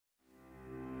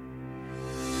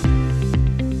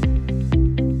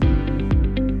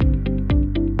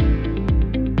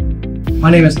My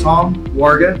name is Tom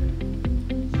Warga.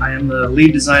 I am the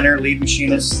lead designer, lead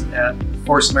machinist at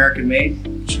Force American Made,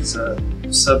 which is a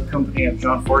sub-company of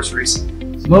John Force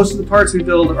Racing. Most of the parts we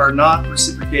build are not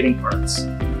reciprocating parts.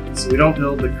 So we don't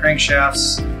build the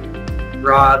crankshafts,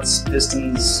 rods,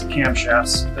 pistons,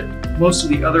 camshafts, but most of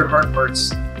the other hard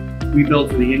parts we build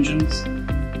for the engines.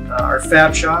 Our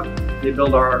fab shop, they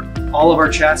build all of our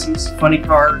chassis, funny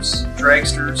cars,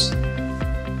 dragsters,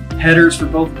 headers for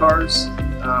both cars.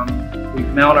 We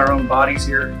mount our own bodies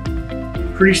here.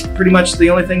 Pretty much the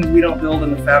only things we don't build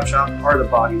in the fab shop are the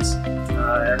bodies.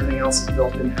 Everything else is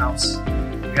built in-house.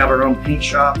 We have our own paint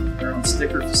shop, our own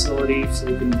sticker facility, so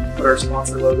we can put our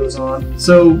sponsor logos on.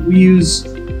 So we use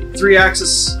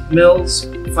 3-axis mills,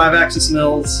 5-axis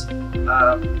mills,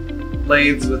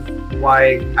 lathes with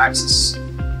Y-axis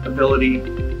ability.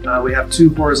 We have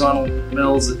 2 horizontal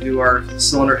mills that do our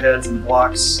cylinder heads and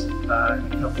blocks and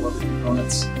a couple other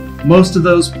components. Most of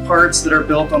those parts that are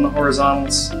built on the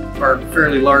horizontals are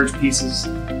fairly large pieces.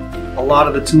 A lot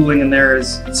of the tooling in there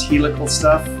is helical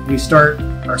stuff. We start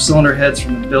our cylinder heads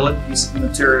from a billet piece of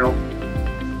material.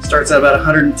 Starts at about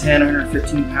 110,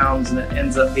 115 pounds, and it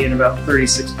ends up being about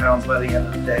 36 pounds by the end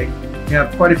of the day. We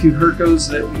have quite a few Hercos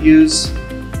that we use.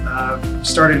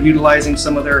 Started utilizing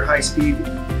some of their high-speed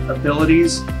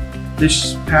abilities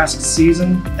this past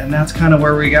season, and that's kind of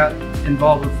where we got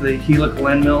involved with the helical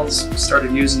end mills. We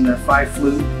started using their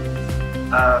 5-flute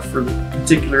for the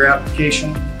particular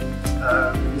application.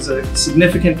 It was a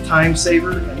significant time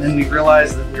saver, and then we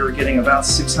realized that we were getting about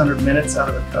 600 minutes out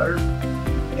of the cutter,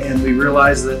 and we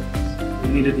realized that we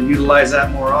needed to utilize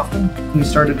that more often. We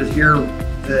started to hear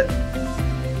that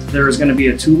there was going to be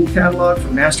a tool catalog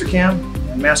from Mastercam,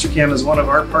 and Mastercam is one of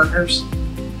our partners.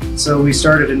 So we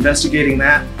started investigating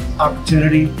that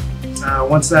opportunity.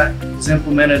 Once that was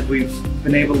implemented, we've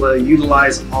been able to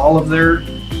utilize all of their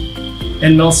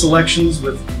end mill selections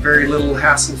with very little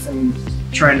hassle from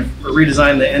trying to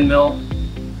redesign the end mill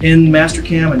in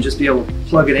Mastercam and just be able to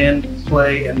plug it in,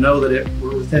 play, and know that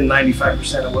we're within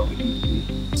 95% of what we need to be.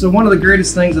 So one of the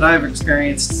greatest things that I've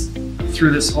experienced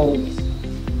through this whole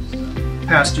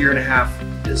past year and a half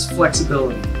is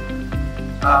flexibility.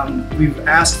 We've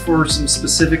asked for some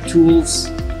specific tools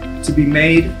to be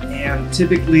made, and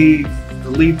typically the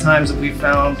lead times that we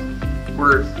found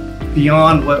were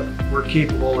beyond what we're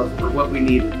capable of or what we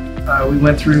needed. We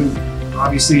went through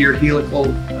obviously your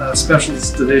helical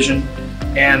specialist division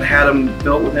and had them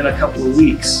built within a couple of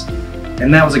weeks,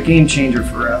 and that was a game changer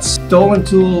for us. Dolen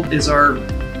Tool is our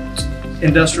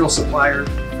industrial supplier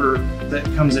that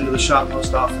comes into the shop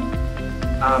most often.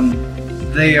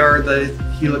 They are the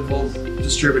helical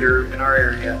distributor in our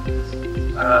area,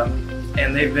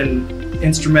 and they've been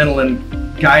instrumental in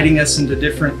guiding us into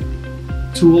different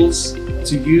tools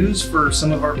to use for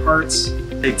some of our parts.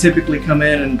 They typically come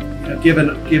in and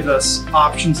give us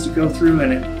options to go through,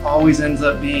 and it always ends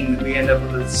up being that we end up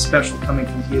with a special coming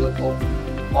from helical.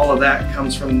 All of that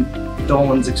comes from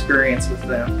Dolen's experience with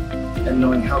them and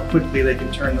knowing how quickly they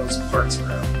can turn those parts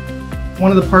around.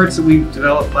 One of the parts that we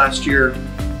developed last year,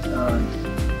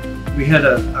 we had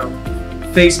a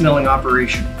face milling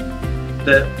operation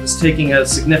that was taking a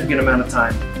significant amount of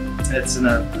time. It's in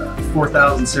a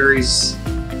 4000 series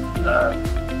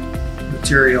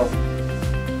material,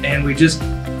 and we just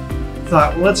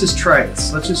thought, well, let's just try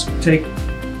this. Let's just take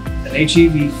an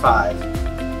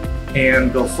HEV5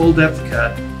 and go full depth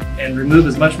cut and remove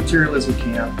as much material as we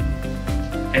can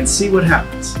and see what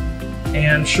happens.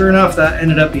 And sure enough, that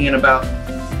ended up being about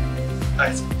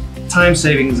time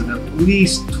savings of at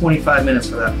least 25 minutes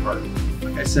for that part.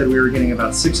 Like I said, we were getting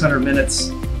about 600 minutes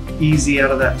easy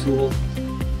out of that tool,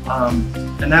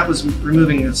 and that was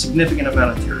removing a significant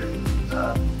amount of material.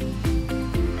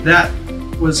 That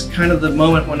was kind of the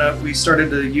moment when we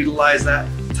started to utilize that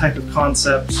type of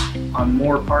concept on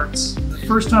more parts. The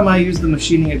first time I used the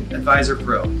Machining Advisor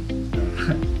Pro,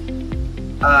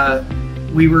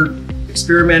 we were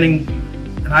experimenting,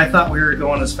 and I thought we were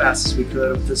going as fast as we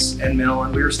could with this end mill,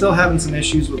 and we were still having some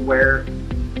issues with wear.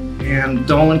 And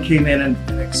Dolen came in and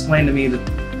explained to me that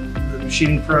the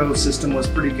Machining Pro system was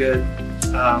pretty good.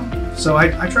 So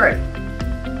I tried it.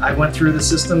 I went through the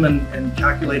system and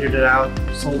calculated it out,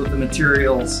 sold it the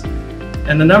materials,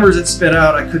 and the numbers it spit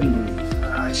out I couldn't believe.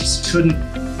 I just couldn't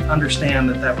understand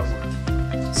that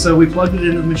would work. So we plugged it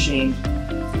into the machine,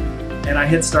 and I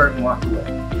hit start and walked away.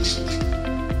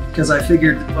 Because I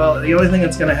figured, well, the only thing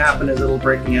that's going to happen is it'll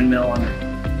break the end mill,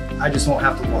 and I just won't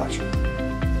have to watch it.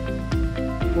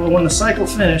 Well, when the cycle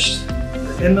finished,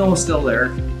 the end mill was still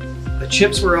there, the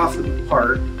chips were off the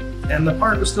part, and the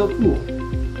part was still cool,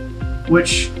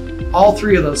 which all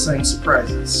 3 of those things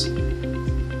surprised us.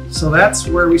 So that's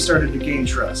where we started to gain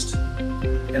trust.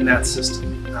 in that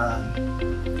system.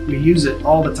 We use it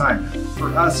all the time. For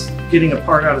us, getting a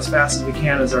part out as fast as we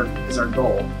can is our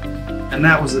goal. And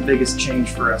that was the biggest change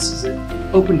for us, is it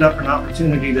opened up an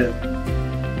opportunity to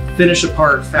finish a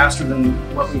part faster than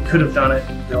what we could have done it,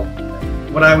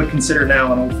 what I would consider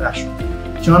now an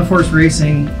old-fashioned. John Force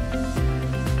Racing,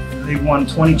 they won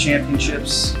 20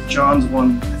 championships. John's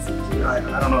won, I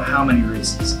don't know how many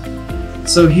races.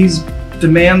 So he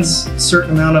demands a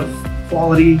certain amount of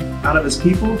quality out of his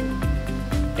people,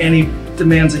 and he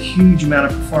demands a huge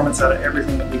amount of performance out of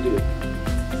everything that we do.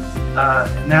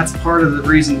 And that's part of the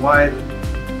reason why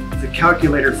the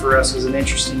calculator for us was an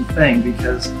interesting thing,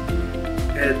 because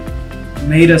it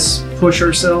made us push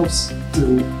ourselves to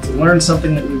learn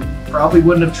something that we probably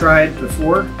wouldn't have tried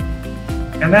before.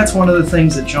 And that's one of the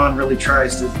things that John really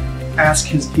tries to ask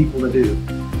his people to do,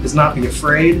 is not be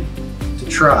afraid to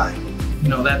try. You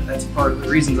know, that's part of the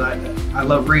reasons I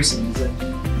love racing, is that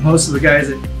most of the guys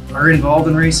that are involved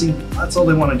in racing, that's all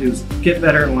they want to do, is get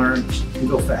better and learn and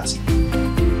go faster.